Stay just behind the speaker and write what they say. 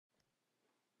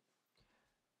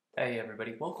Hey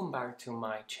everybody, welcome back to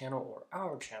my channel or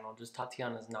our channel, just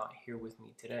Tatiana's not here with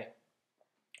me today.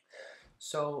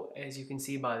 So as you can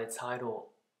see by the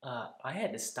title, I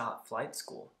had to stop flight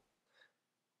school.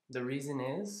 The reason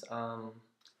is I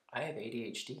have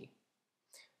ADHD.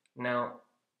 Now,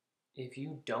 if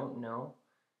you don't know,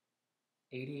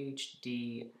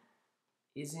 ADHD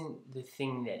isn't the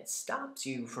thing that stops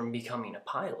you from becoming a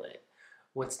pilot.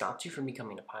 What stops you from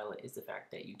becoming a pilot is the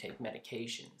fact that you take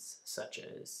medications such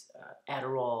as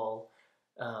Adderall,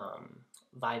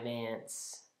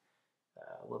 Vyvanse,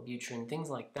 Wellbutrin, things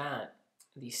like that.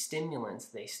 These stimulants,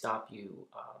 they stop you,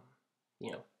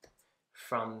 you know,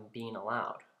 from being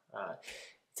allowed.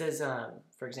 It says,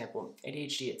 for example,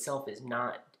 ADHD itself is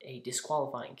not a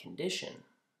disqualifying condition.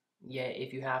 Yet,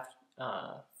 if you have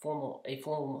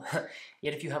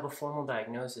yet if you have a formal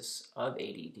diagnosis of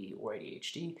ADD or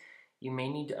ADHD, you may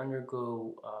need to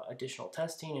undergo additional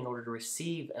testing in order to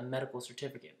receive a medical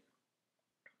certificate.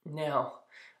 Now,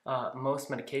 most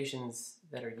medications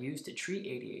that are used to treat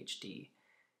ADHD,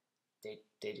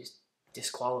 they just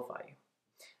disqualify you.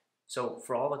 So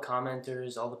for all the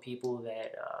commenters, all the people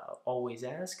that always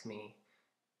ask me,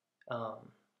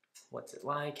 what's it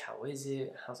like, how is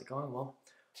it, how's it going? Well,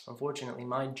 unfortunately,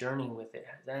 my journey with it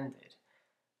has ended.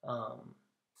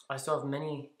 I still have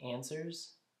many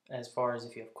answers as far as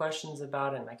if you have questions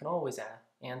about it, and I can always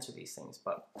answer these things,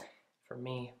 but for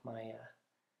me, my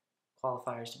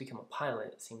qualifiers to become a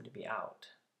pilot seem to be out.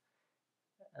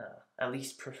 At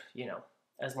least,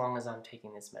 as long as I'm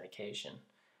taking this medication.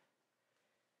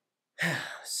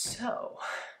 So,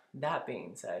 that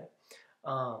being said,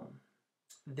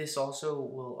 this also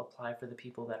will apply for the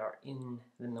people that are in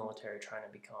the military trying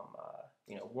to become,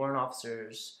 warrant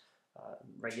officers,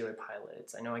 regular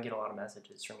pilots. I know I get a lot of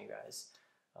messages from you guys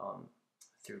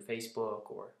through Facebook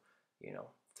or,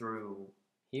 through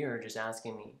here just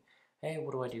asking me, hey,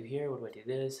 what do I do here? What do I do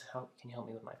this? How can you help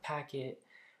me with my packet?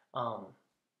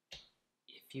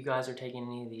 If you guys are taking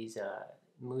any of these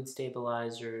mood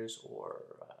stabilizers or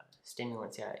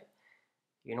stimulants, you're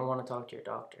going to want to talk to your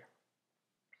doctor.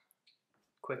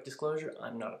 Quick disclosure,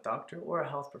 I'm not a doctor or a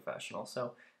health professional,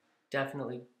 so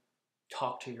definitely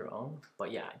talk to your own.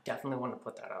 But yeah, I definitely want to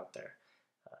put that out there.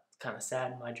 It's kind of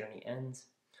sad my journey ends.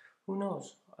 Who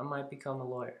knows? I might become a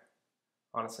lawyer.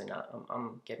 Honestly not.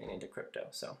 I'm getting into crypto,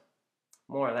 so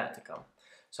more of that to come.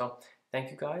 So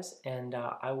thank you guys, and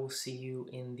I will see you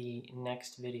in the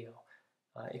next video.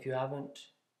 If you haven't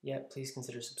yet, please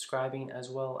consider subscribing, as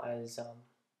well as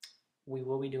we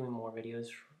will be doing more videos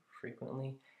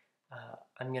frequently.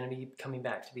 I'm going to be coming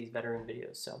back to these veteran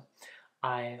videos, so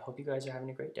I hope you guys are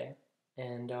having a great day,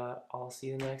 and I'll see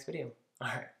you in the next video.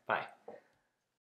 Alright, bye.